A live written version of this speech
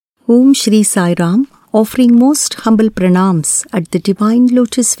Om Shri Sai Ram, offering most humble pranams at the divine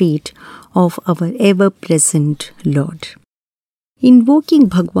lotus feet of our ever-present Lord. Invoking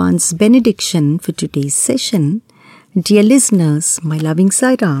Bhagawan's benediction for today's session, dear listeners, my loving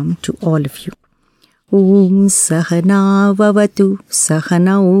Sai Ram to all of you. Om Sahana Vavatu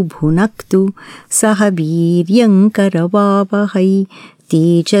Sahanau Bhunaktu Sahaviryam Karavavahai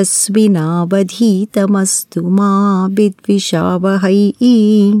Tejasvinavadhitamastu ma vidvishavahai.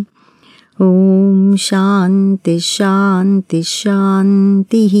 Om Shanti Shanti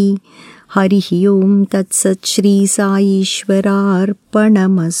Shanti. Harihi Om Tat Sat Shri Sai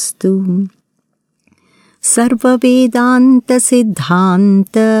Ishwararpanamastu. Sarva Vedanta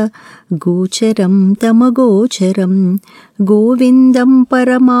Siddhanta Gocharam Tamagocharam Govindam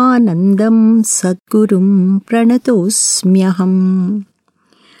Paramanandam Sadgurum Pranatosmyaham.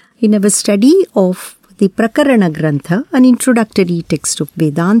 In our study of the Prakarana Grantha, an introductory text of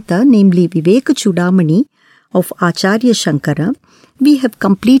Vedanta, namely Viveka Chudamani of Acharya Shankara, we have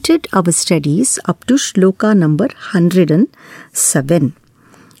completed our studies up to shloka number 107.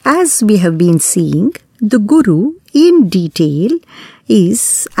 As we have been seeing, the Guru in detail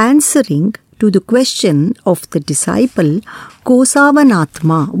is answering to the question of the disciple,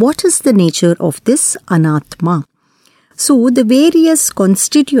 Kosavanatma. What is the nature of this anatma? So the various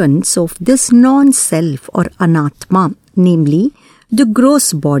constituents of this non-self or anatma, namely the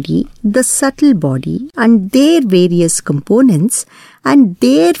gross body, the subtle body and their various components and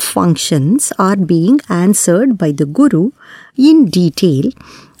their functions are being answered by the Guru in detail,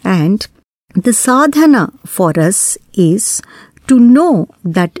 and the sadhana for us is to know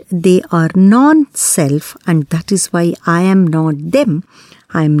that they are non-self, and that is why I am not them.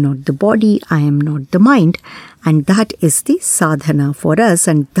 I am not the body, I am not the mind, and that is the sadhana for us,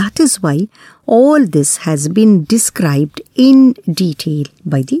 and that is why all this has been described in detail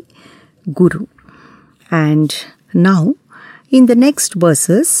by the Guru. And now, in the next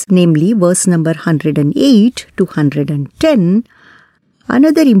verses, namely verse number 108 to 110,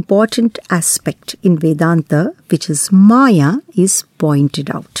 another important aspect in Vedanta, which is Maya, is pointed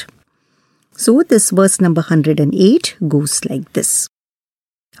out. So this verse number 108 goes like this.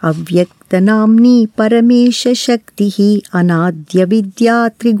 Avyaktanamni paramesha shaktihi anadya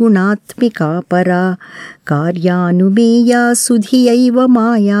vidya trigunatmika para karyanumeya sudhiyaiva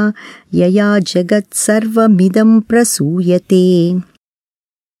maya yaya jagat sarvamidam prasuyate.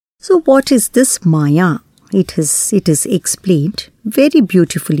 So what is this Maya? It is explained very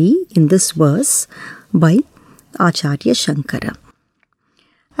beautifully in this verse by Acharya Shankara.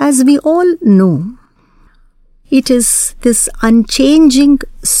 As we all know, it is this unchanging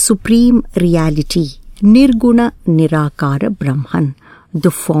supreme reality, Nirguna Nirakara Brahman,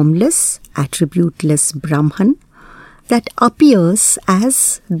 the formless, attributeless Brahman that appears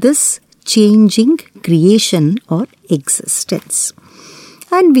as this changing creation or existence.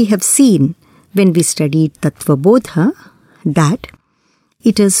 And we have seen when we studied Tatwa Bodha that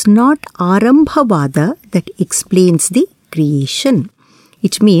it is not Arambhavada that explains the creation.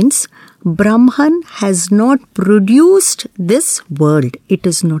 It means Brahman has not produced this world. It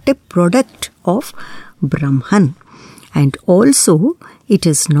is not a product of Brahman. And also, it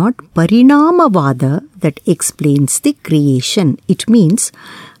is not Parinamavada that explains the creation. It means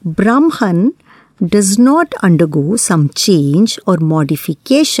Brahman does not undergo some change or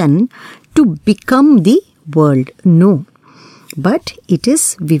modification to become the world. No. But it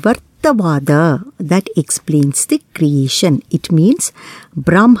is Vivartavada that explains the creation. It means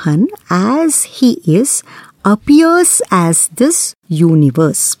Brahman, as he is, appears as this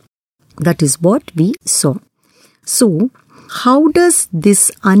universe. That is what we saw. So, how does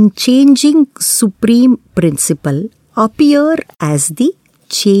this unchanging supreme principle appear as the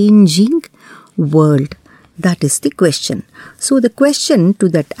changing world? That is the question. So the question to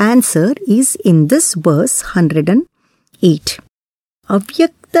that answer is in this verse 108.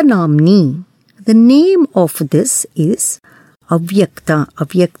 Avyakta Namni. The name of this is Avyakta.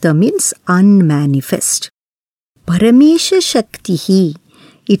 Avyakta means unmanifest. Paramesha Shaktihi.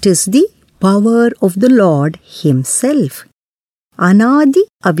 It is the power of the Lord Himself. Anadi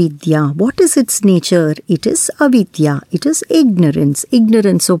Avidya. What is its nature? It is Avidya. It is ignorance.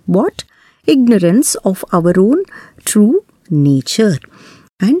 Ignorance of what? Ignorance of our own true nature.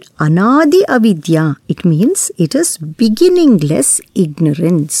 And Anadi Avidya, it means it is beginningless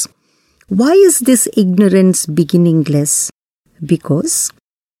ignorance. Why is this ignorance beginningless? Because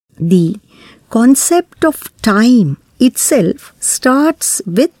the concept of time itself starts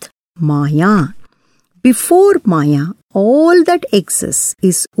with Maya. Before Maya, all that exists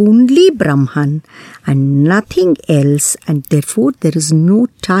is only Brahman and nothing else, and therefore there is no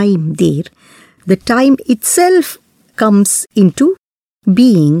time there. The time itself comes into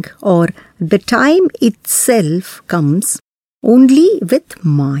being, or the time itself comes only with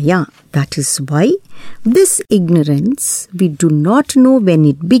Maya. That is why this ignorance, we do not know when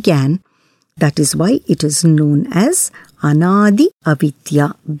it began. That is why it is known as Anadi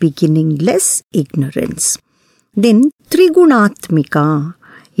Avidya, beginningless ignorance. Then Trigunatmika,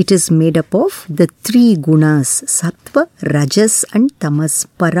 it is made up of the three gunas, Sattva, Rajas and Tamas.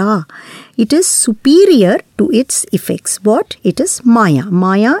 Para, it is superior to its effects. What? It is Maya.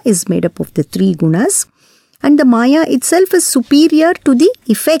 Maya is made up of the three gunas, and the Maya itself is superior to the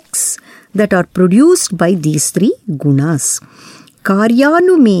effects that are produced by these three gunas.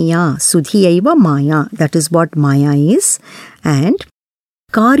 Karyanumeya Sudhiyaiva Maya, that is what Maya is. And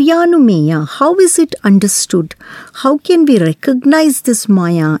Karyanumeya, how is it understood? How can we recognize this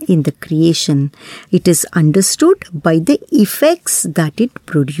Maya in the creation? It is understood by the effects that it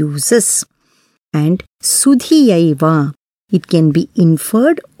produces. And Sudhiyaiva, it can be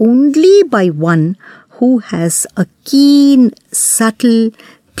inferred only by one who has a keen, subtle,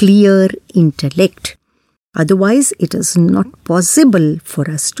 clear intellect. Otherwise, it is not possible for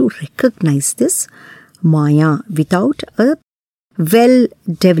us to recognize this Maya without a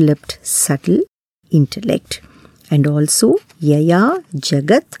well-developed, subtle intellect. And also, Yaya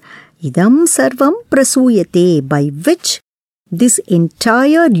Jagat Idam Sarvam Prasuyate, by which this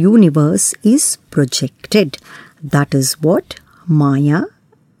entire universe is projected. That is what Maya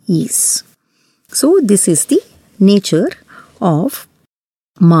is. So, this is the nature of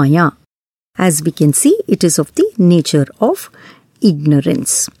Maya. As we can see, it is of the nature of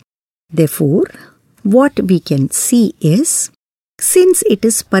ignorance. Therefore, what we can see is, since it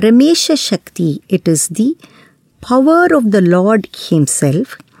is Paramesha Shakti, it is the power of the Lord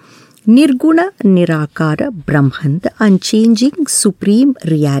Himself, Nirguna Nirakara Brahman, the unchanging supreme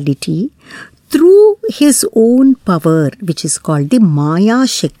reality, through His own power, which is called the Maya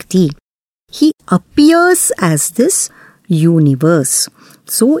Shakti, He appears as this universe.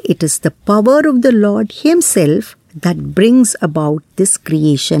 So it is the power of the Lord Himself that brings about this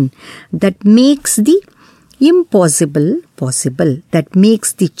creation, that makes the impossible possible, that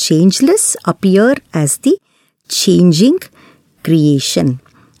makes the changeless appear as the changing creation.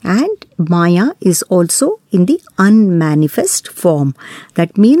 And Maya is also in the unmanifest form.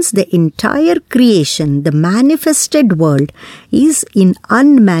 That means the entire creation, the manifested world, is in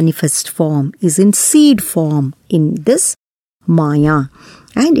unmanifest form, is in seed form in this Maya.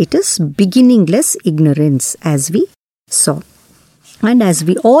 And it is beginningless ignorance, as we saw. And as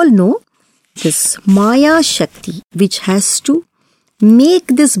we all know, this Maya Shakti, which has to make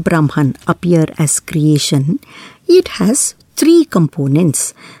this Brahman appear as creation, it has three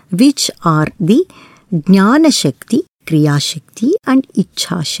components, which are the Jnana Shakti, Kriya Shakti and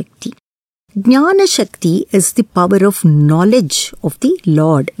Ichha Shakti. Jnana Shakti is the power of knowledge of the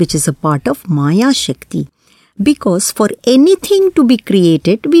Lord, which is a part of Maya Shakti. Because for anything to be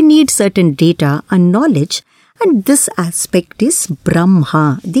created, we need certain data and knowledge, and this aspect is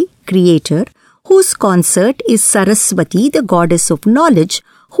Brahma, the creator, whose consort is Saraswati, the goddess of knowledge,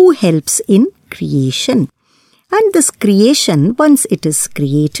 who helps in creation. And this creation, once it is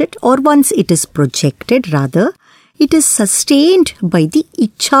created, or once it is projected rather, it is sustained by the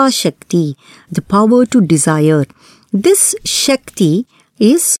Ichha Shakti, the power to desire. This Shakti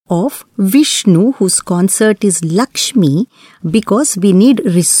is of Vishnu, whose consort is Lakshmi, because we need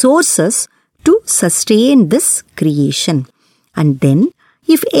resources to sustain this creation. And then,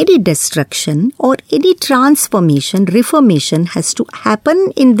 if any destruction or any transformation, reformation has to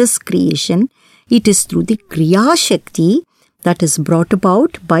happen in this creation, it is through the Kriya Shakti that is brought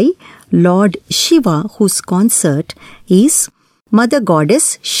about by Lord Shiva, whose consort is Mother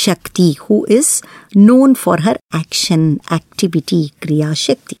Goddess Shakti, who is known for her action, activity, Kriya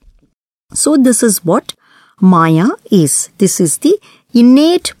Shakti. So this is what Maya is. This is the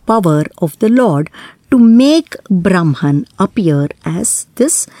innate power of the Lord to make Brahman appear as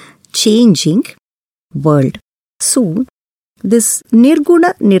this changing world. So, this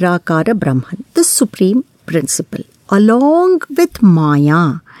Nirguna Nirakara Brahman, the supreme principle, along with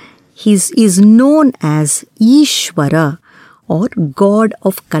Maya, is known as Ishvara, or God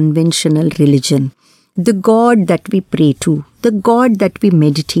of conventional religion. The God that we pray to, the God that we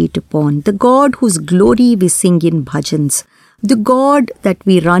meditate upon, the God whose glory we sing in bhajans, the God that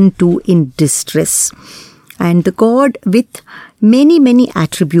we run to in distress. and the God with many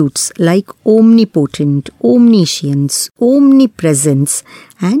attributes like omnipotent, omniscience, omnipresence,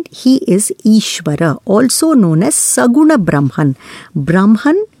 and he is Ishvara, also known as Saguna Brahman,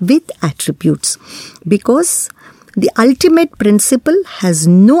 Brahman with attributes, because the ultimate principle has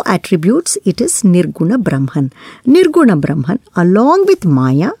no attributes. It is Nirguna Brahman. Nirguna Brahman along with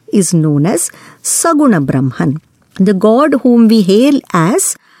Maya is known as Saguna Brahman. The God whom we hail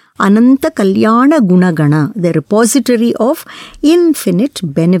as Ananta Kalyana Gunagana, the repository of infinite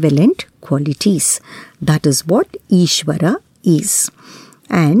benevolent qualities. That is what Ishvara is.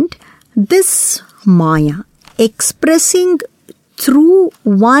 And this Maya expressing through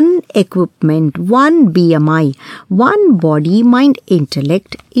one equipment, one BMI, one body, mind,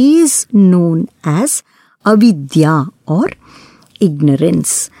 intellect is known as avidya or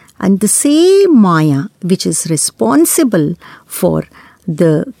ignorance. And the same Maya which is responsible for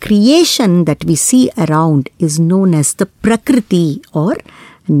the creation that we see around is known as the Prakriti or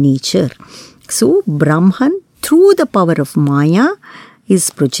nature. So Brahman through the power of Maya is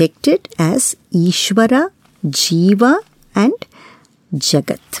projected as Ishvara, Jiva and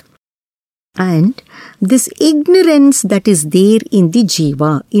Jagat. And this ignorance that is there in the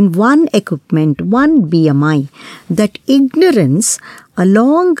Jiva, in one equipment, one BMI, that ignorance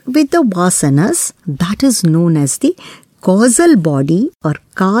along with the vasanas, that is known as the causal body or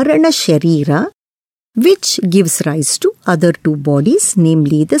Karana Sharira, which gives rise to other two bodies,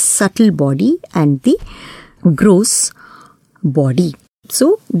 namely the subtle body and the gross body.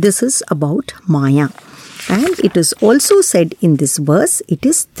 So this is about Maya. And it is also said in this verse, it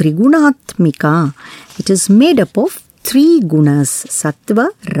is Trigunatmika. It is made up of three gunas, Sattva,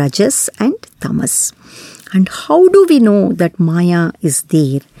 Rajas and Tamas. And how do we know that Maya is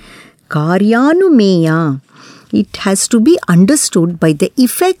there? Karyanumeya. It has to be understood by the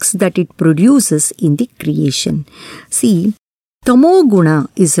effects that it produces in the creation. See, Tamoguna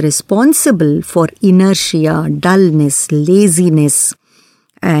is responsible for inertia, dullness, laziness,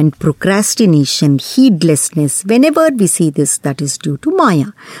 and procrastination, heedlessness. Whenever we see this, that is due to Maya.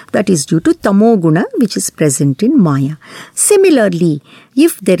 That is due to Tamoguna, which is present in Maya. Similarly,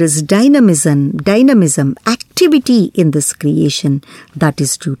 if there is dynamism, activity in this creation, that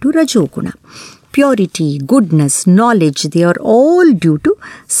is due to Rajoguna. Purity, goodness, knowledge, they are all due to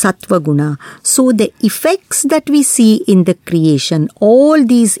Sattva Guna. So the effects that we see in the creation, all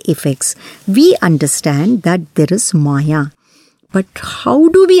these effects, we understand that there is Maya. But how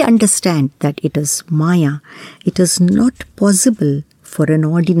do we understand that it is Maya? It is not possible for an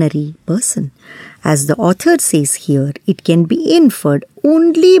ordinary person. As the author says here, it can be inferred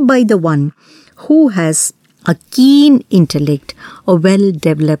only by the one who has a keen intellect, a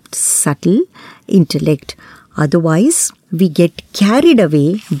well-developed subtle intellect. Otherwise, we get carried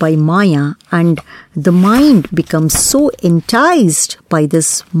away by Maya and the mind becomes so enticed by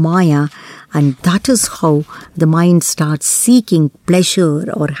this Maya, and that is how the mind starts seeking pleasure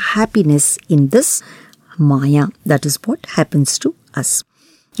or happiness in this Maya. That is what happens to us.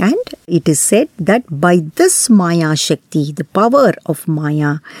 And it is said that by this Maya Shakti, the power of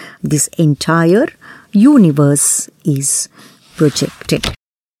Maya, this entire universe is projected.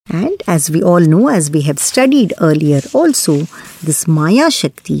 And as we all know, as we have studied earlier also, this Maya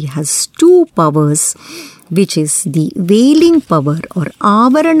Shakti has two powers, which is the veiling power or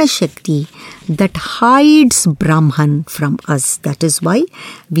Avarana Shakti that hides Brahman from us. That is why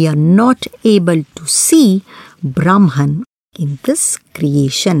we are not able to see Brahman in this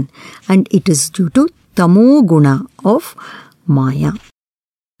creation. And it is due to Tamo Guna of Maya.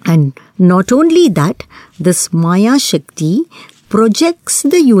 And not only that, this Maya Shakti projects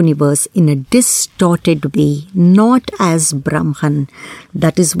the universe in a distorted way, not as Brahman.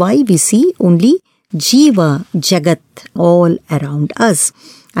 That is why we see only Jiva, Jagat all around us.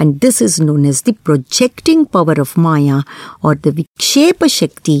 And this is known as the projecting power of Maya or the Vikshepa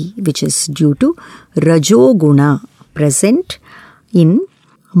Shakti, which is due to Rajoguna present in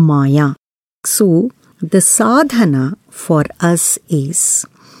Maya. So, the sadhana for us is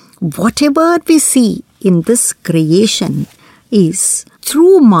whatever we see in this creation is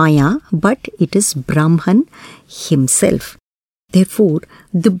through Maya, but it is Brahman himself. Therefore,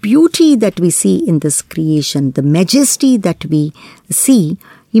 the beauty that we see in this creation, the majesty that we see,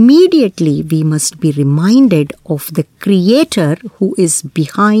 immediately we must be reminded of the Creator who is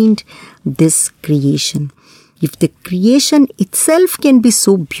behind this creation. If the creation itself can be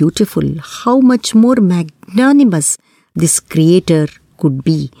so beautiful, how much more magnanimous this Creator could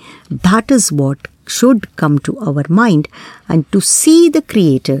be. That is what should come to our mind, and to see the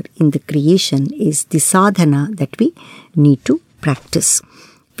Creator in the creation is the sadhana that we need to practice.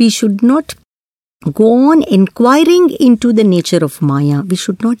 We should not go on inquiring into the nature of Maya. We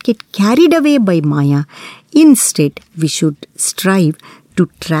should not get carried away by Maya. Instead, we should strive to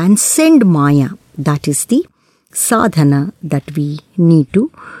transcend Maya. That is the sadhana that we need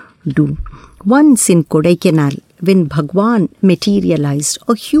to do. Once in Kodaikanal, when Bhagawan materialized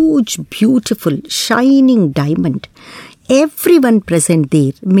a huge, beautiful, shining diamond, everyone present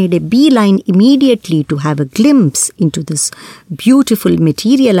there made a beeline immediately to have a glimpse into this beautiful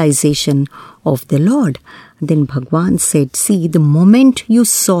materialization of the Lord. Then Bhagawan said, see, the moment you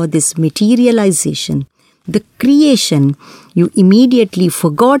saw this materialization, the creation, you immediately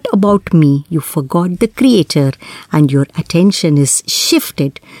forgot about me, you forgot the Creator, and your attention is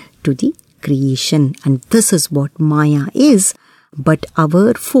shifted to the creation. And this is what Maya is. But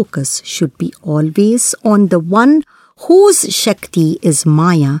our focus should be always on the one whose Shakti is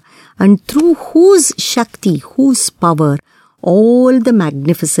Maya, and through whose Shakti, whose power, all the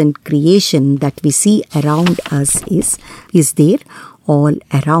magnificent creation that we see around us is there all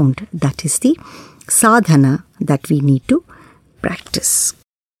around. That is the sadhana that we need to practice.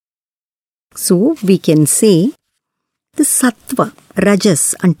 So we can say the Sattva,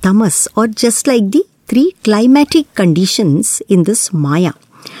 Rajas and Tamas are just like the three climatic conditions in this Maya,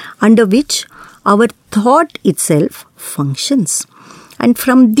 under which our thought itself functions. And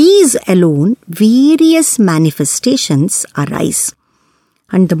from these alone, various manifestations arise.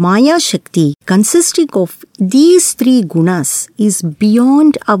 And the Maya Shakti, consisting of these three gunas, is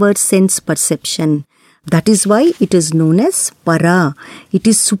beyond our sense perception. That is why it is known as Para. It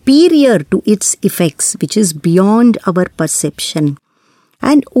is superior to its effects, which is beyond our perception.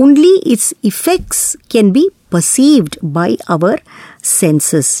 And only its effects can be perceived by our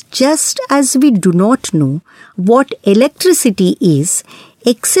senses, just as we do not know what electricity is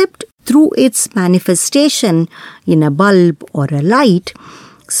except through its manifestation in a bulb or a light.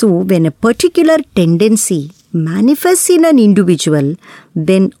 So when a particular tendency manifests in an individual,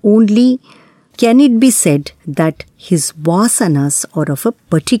 then only can it be said that his vasanas are of a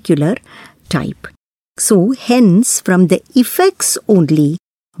particular type. So hence, from the effects only,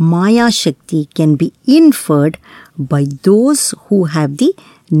 Maya Shakti can be inferred by those who have the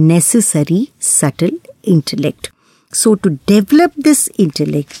necessary subtle intellect. So to develop this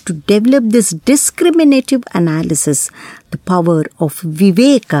intellect, to develop this discriminative analysis, the power of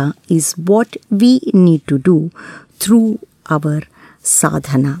Viveka is what we need to do through our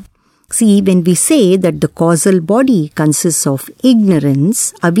sadhana. See, when we say that the causal body consists of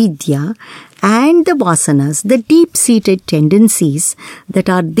ignorance, avidya, and the vasanas, the deep-seated tendencies that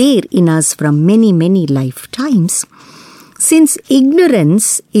are there in us from many, many lifetimes, since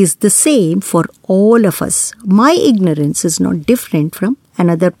ignorance is the same for all of us, my ignorance is not different from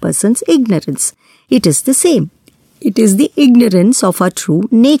another person's ignorance. It is the same. It is the ignorance of our true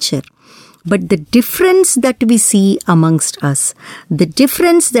nature. But the difference that we see amongst us, the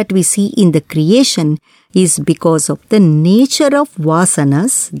difference that we see in the creation is because of the nature of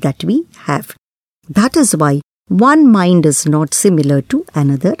vasanas that we have. That is why one mind is not similar to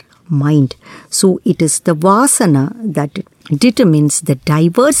another mind. So it is the vasana that determines the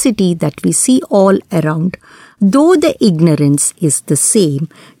diversity that we see all around. Though the ignorance is the same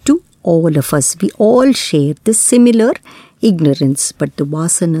to all of us, we all share the similar ignorance, but the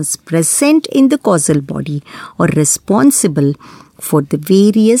vasanas present in the causal body are responsible for the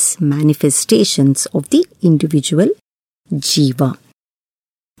various manifestations of the individual jiva.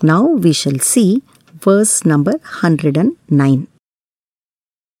 Now we shall see verse number 109.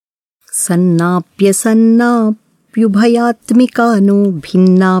 Sannapya sannapyubhayatmikano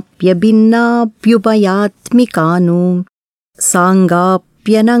bhinnapya bhinnapyubhayatmikano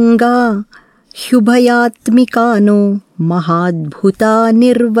sangapyananga hyubhayatmikano mahadbhuta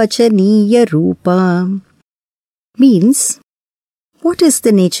nirvachaniya rupa. Means, what is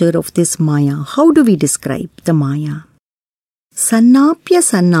the nature of this Maya? How do we describe the Maya? Sannapya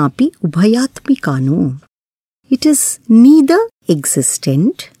sannapi ubhayatmikano. It is neither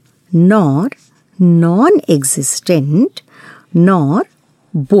existent nor non-existent nor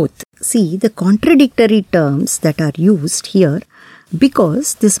both. See the contradictory terms that are used here,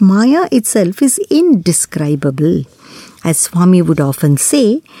 because this Maya itself is indescribable. As Swami would often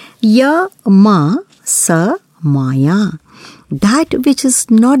say, ya ma sa Maya. That which is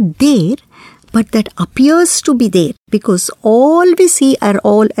not there, but that appears to be there, because all we see are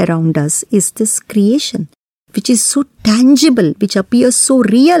all around us is this creation, which is so tangible, which appears so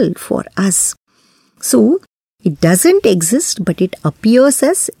real for us. So, it doesn't exist, but it appears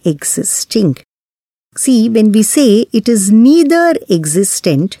as existing. See, when we say it is neither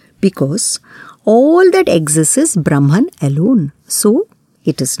existent, because all that exists is Brahman alone. So,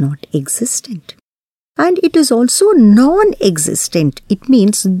 it is not existent. And it is also non-existent. It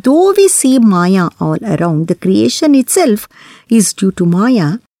means though we see Maya all around, the creation itself is due to Maya.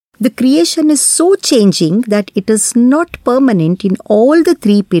 The creation is so changing that it is not permanent in all the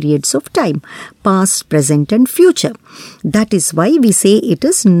three periods of time, past, present and future. That is why we say it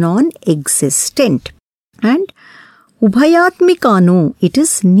is non-existent. And Ubhayatmikano, it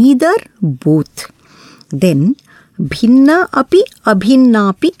is neither both. Then Bhinna api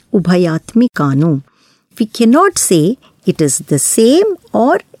abhinnapi Ubhayatmikano. We cannot say it is the same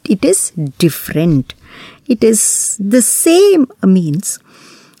or it is different. It is the same means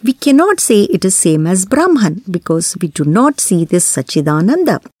we cannot say it is same as Brahman because we do not see this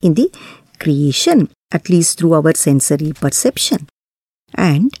Sachidananda in the creation, at least through our sensory perception.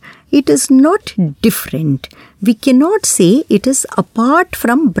 And it is not different. We cannot say it is apart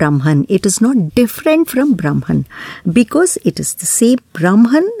from Brahman. It is not different from Brahman because it is the same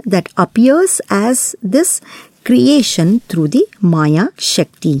Brahman that appears as this creation through the Maya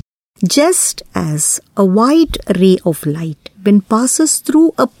Shakti. Just as a white ray of light, when passes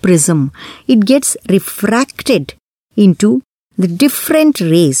through a prism, it gets refracted into the different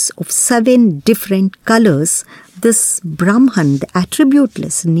rays of 7 different colors. This Brahman, the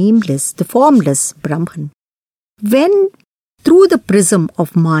attributeless, nameless, the formless Brahman, when through the prism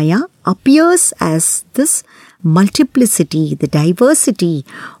of Maya appears as this multiplicity, the diversity,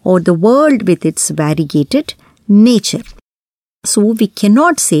 or the world with its variegated nature. So we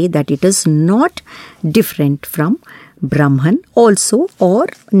cannot say that it is not different from Brahman also, or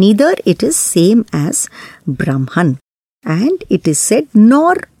neither it is same as Brahman. And it is said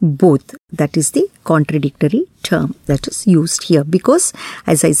nor both. That is the contradictory term that is used here because,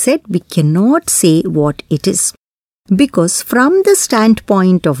 as I said, we cannot say what it is. Because from the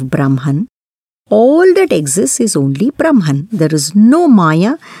standpoint of Brahman, all that exists is only Brahman. There is no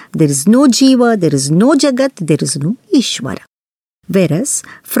Maya, there is no Jiva, there is no Jagat, there is no Ishvara. Whereas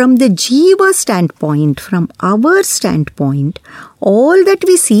from the Jiva standpoint, from our standpoint, all that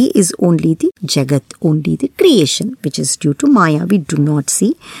we see is only the Jagat, only the creation, which is due to Maya. We do not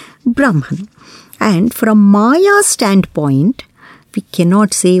see Brahman. And from Maya's standpoint, we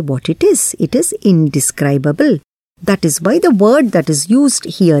cannot say what it is. It is indescribable. That is why the word that is used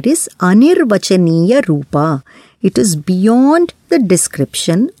here is Anirvachaniya Rupa. It is beyond the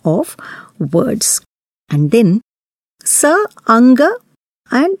description of words. And then Sa, Anga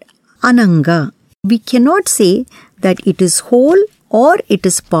and Ananga. We cannot say that it is whole or it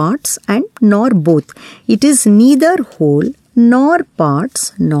is parts and nor both. It is neither whole nor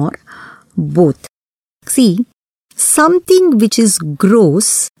parts nor both. See, something which is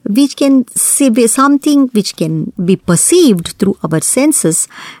gross, which can say something which can be perceived through our senses,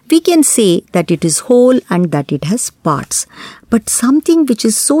 we can say that it is whole and that it has parts. But something which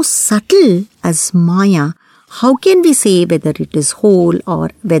is so subtle as Maya, how can we say whether it is whole or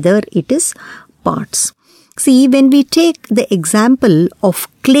whether it is parts? See, when we take the example of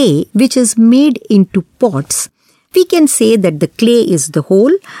clay which is made into pots, we can say that the clay is the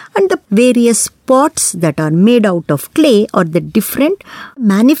whole and the various pots that are made out of clay are the different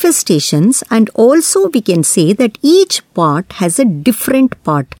manifestations, and also we can say that each part has a different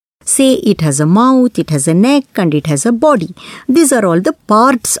part. Say it has a mouth, it has a neck and it has a body. These are all the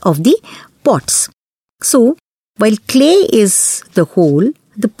parts of the pots. So, while clay is the whole,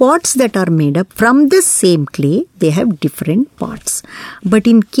 the pots that are made up from this same clay, they have different parts. But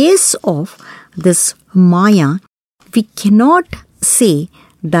in case of this Maya, we cannot say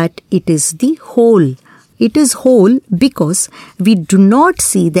that it is the whole. It is whole because we do not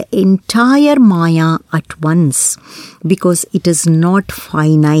see the entire Maya at once, because it is not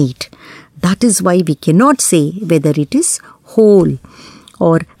finite. That is why we cannot say whether it is whole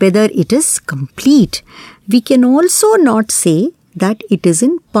or whether it is complete. We can also not say that it is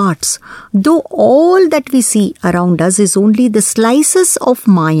in parts. Though all that we see around us is only the slices of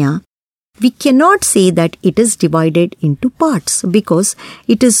Maya, we cannot say that it is divided into parts because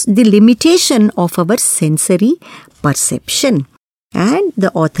it is the limitation of our sensory perception. And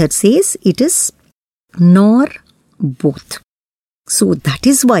the author says it is nor both. So that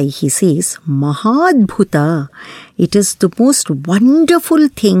is why he says Mahadbhuta. It is the most wonderful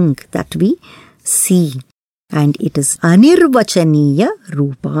thing that we see. And it is Anirvachaniya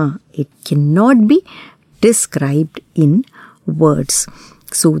Rupa. It cannot be described in words.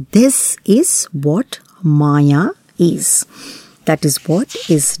 So this is what Maya is. That is what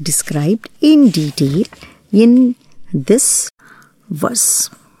is described in detail in this verse.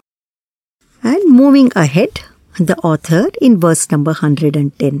 And moving ahead, the author in verse number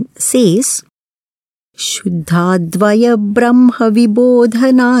 110 says, Shuddhadvaya Brahma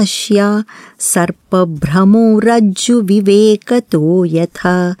Vibodhanashya Sarpa Brahmo Rajju Vivekato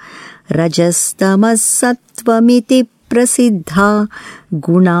Yatha Rajastamas Sattvamiti Prasiddha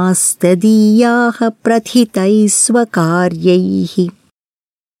Gunastadiyaha Prathitai Svakaryaihi.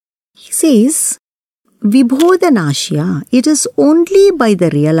 He says, Vibodhanashya, it is only by the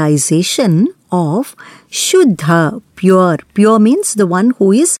realization of Shuddha, pure. Pure means the one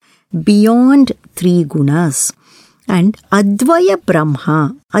who is beyond three gunas. And Advaya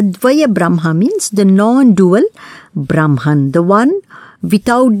Brahma. Advaya Brahma means the non-dual Brahman, the one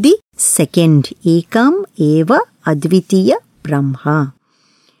without the second. Ekam eva Advitiya Brahma.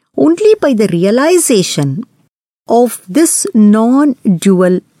 Only by the realization of this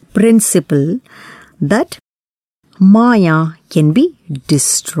non-dual principle that Maya can be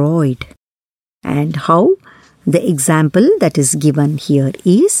destroyed. And how? The example that is given here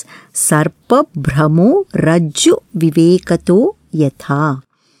is Sarpa Brahmo Rajju Vivekato Yatha.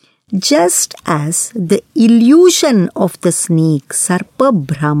 Just as the illusion of the snake, Sarpa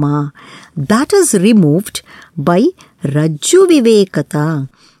Brahma, that is removed by Rajju Vivekata.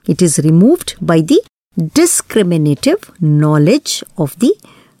 It is removed by the discriminative knowledge of the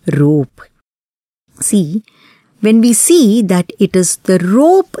rope. See, when we see that it is the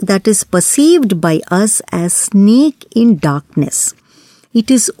rope that is perceived by us as snake in darkness,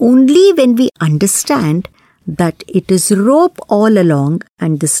 it is only when we understand that it is rope all along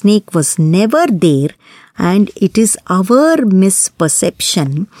and the snake was never there and it is our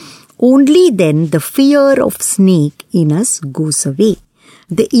misperception, only then the fear of snake in us goes away.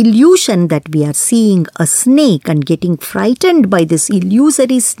 The illusion that we are seeing a snake and getting frightened by this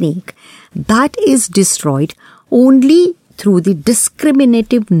illusory snake, that is destroyed only through the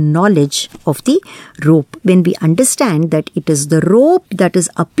discriminative knowledge of the rope. When we understand that it is the rope that is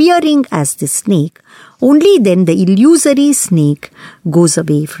appearing as the snake, only then the illusory snake goes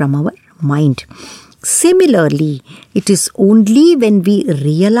away from our mind. Similarly, it is only when we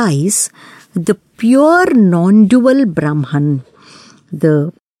realize the pure non-dual Brahman,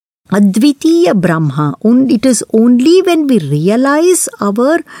 the Advitiya Brahma, it is only when we realize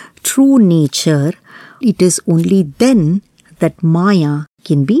our true nature, it is only then that Maya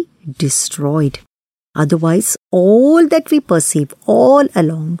can be destroyed. Otherwise, all that we perceive all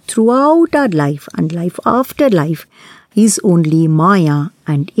along throughout our life and life after life is only Maya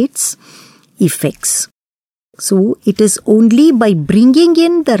and its effects. So, it is only by bringing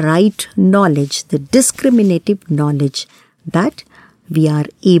in the right knowledge, the discriminative knowledge, that we are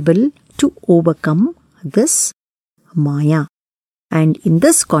able to overcome this Maya. And in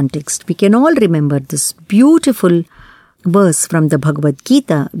this context, we can all remember this beautiful verse from the Bhagavad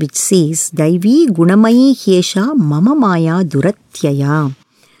Gita which says, Daivi Gunamayi Hyesha Mama Maya Duratyaya.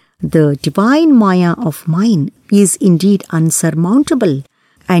 The divine Maya of mine is indeed unsurmountable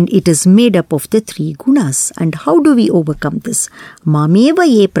and it is made up of the three gunas. And how do we overcome this? Mameva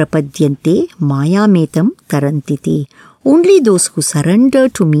ye prapadyante Maya metam tarantite. Only those who surrender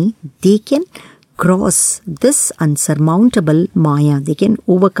to me, they can cross this unsurmountable Maya. They can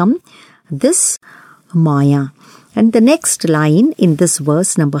overcome this Maya. And the next line in this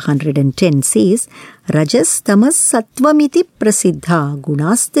verse number 110 says, Rajas tamas sattvamiti prasiddha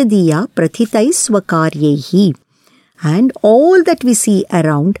gunastadiya prathitai swakaryehi. And all that we see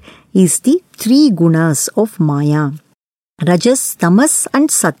around is the three gunas of Maya. Rajas, tamas and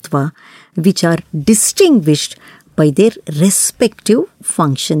sattva, which are distinguished by their respective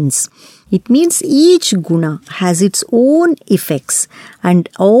functions. It means each guna has its own effects, and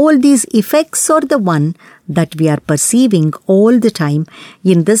all these effects are the one that we are perceiving all the time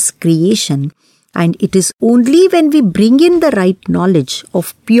in this creation. And it is only when we bring in the right knowledge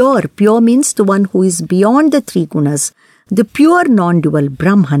of pure means the one who is beyond the three gunas, the pure non-dual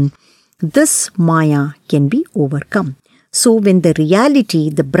Brahman, this Maya can be overcome. So when the reality,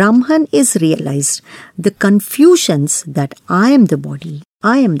 the Brahman is realized, the confusions that I am the body,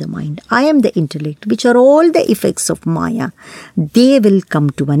 I am the mind, I am the intellect, which are all the effects of Maya, they will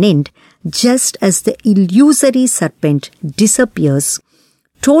come to an end, just as the illusory serpent disappears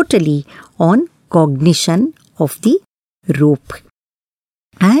totally on cognition of the rope.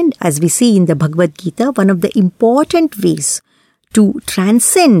 And as we see in the Bhagavad Gita, one of the important ways to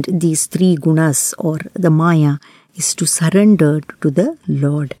transcend these three gunas or the Maya is to surrender to the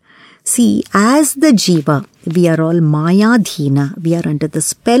Lord. See, as the Jiva, we are all Mayadhina. We are under the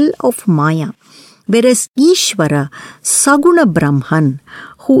spell of Maya. Whereas Ishvara, Saguna Brahman,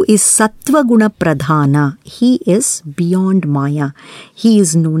 who is Sattva Guna Pradhana, he is beyond Maya. He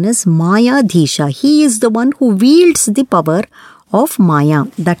is known as Mayadhisha. He is the one who wields the power of Maya.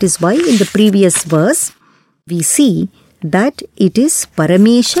 That is why in the previous verse, we see that it is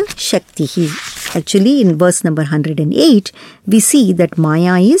Paramesha Shaktihi. Actually, in verse number 108, we see that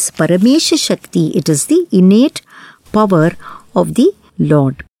Maya is Paramesha Shakti. It is the innate power of the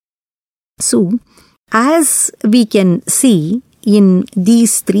Lord. So, as we can see in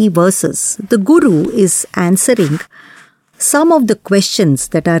these 3 verses, the Guru is answering some of the questions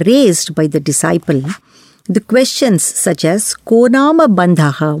that are raised by the disciple. The questions such as Konama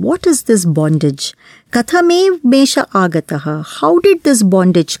Bandhaha, what is this bondage? Kathame Mesha Agataha, how did this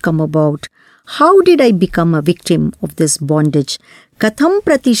bondage come about? How did I become a victim of this bondage? Katham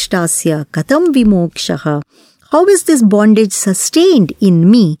Pratishtasya, Katham Vimokshaha, how is this bondage sustained in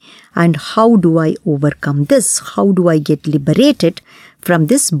me and how do I overcome this? How do I get liberated from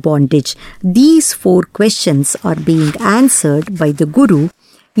this bondage? These 4 questions are being answered by the Guru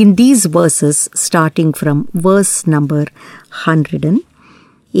in these verses starting from verse number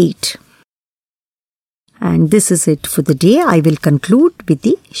 108. And this is it for the day. I will conclude with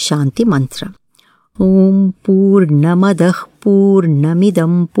the Shanti Mantra. Om Purnamadah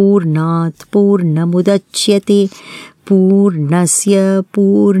Purnamidam Purnat Purnamudachyate Purnasya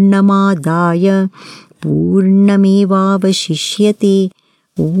Purnamadaya Purnamevavashishyate.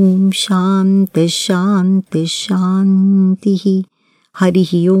 Om Shanti Shanti Shantihi.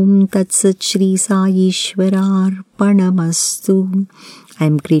 Harihi Om Tat Sat Shri Sai Ishwararpanamastu. I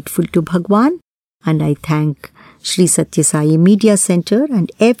am grateful to Bhagawan and I thank Shri Sathya Sai Media Center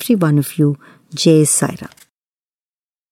and every one of you. Jai Sai Ram.